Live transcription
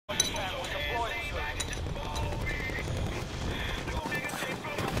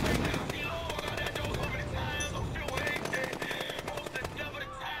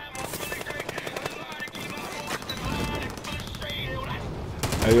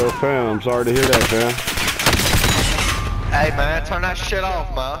Hey, yo, fam, I'm sorry to hear that, fam. Hey, man, turn that shit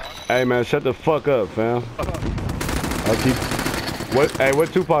off, man. Hey, man, shut the fuck up, fam. I'll keep... What? Hey,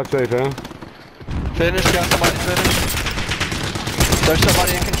 what Tupac say, fam? Finish, got somebody finished. There's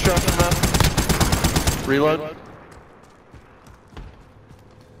somebody in construction, man. Reload.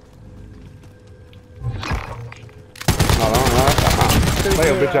 Hold on, lay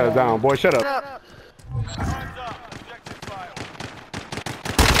your bitch ass down, boy, shut up.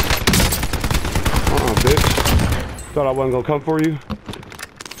 Bitch. Thought I wasn't gonna come for you?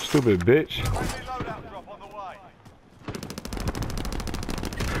 Stupid bitch.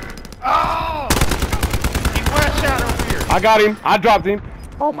 Oh! He west out over here. I got him. I dropped him.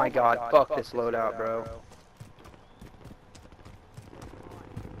 Oh my god, fuck this loadout, bro.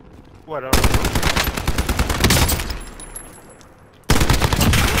 What up?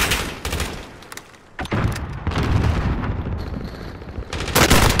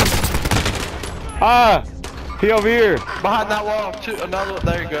 Ah! He over here. Behind that wall, another,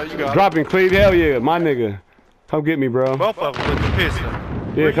 there you go, you got it. Dropping Cleve, hell yeah, my nigga. Come get me, bro. Both of them with the pistol.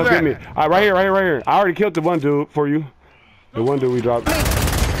 Yeah, come get me. Alright, right here, right here, right here. I already killed the one dude for you. The one dude we dropped.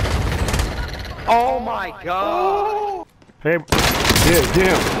 Oh my god! Hey, yeah,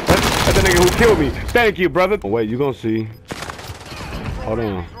 damn. That's the nigga who killed me. Thank you, brother. Oh, wait, you gonna see. Hold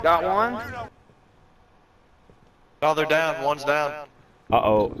on. Got one? Oh, they're down, one's down.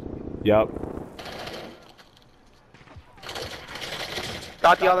 Uh-oh. Yup.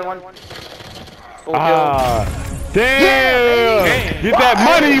 Got the other one. Full Ah, damn! Yeah, Get that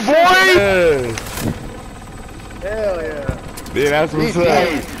money, boy! Hell yeah. Yeah, that's what's up.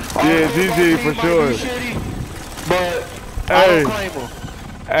 Yeah, GG for sure. But I Hey, don't claim them.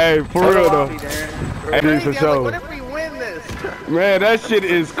 hey, for real though. Hey, for sure. What if we win this? Man, that shit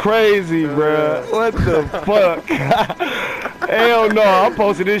is crazy, bruh. What the fuck? Hell no, I'm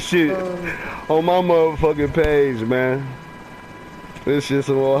posting this shit on my motherfucking page, man. This shit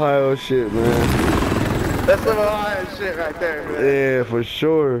some Ohio shit, man. That's some Ohio shit right there, man. Yeah, for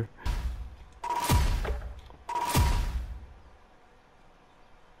sure.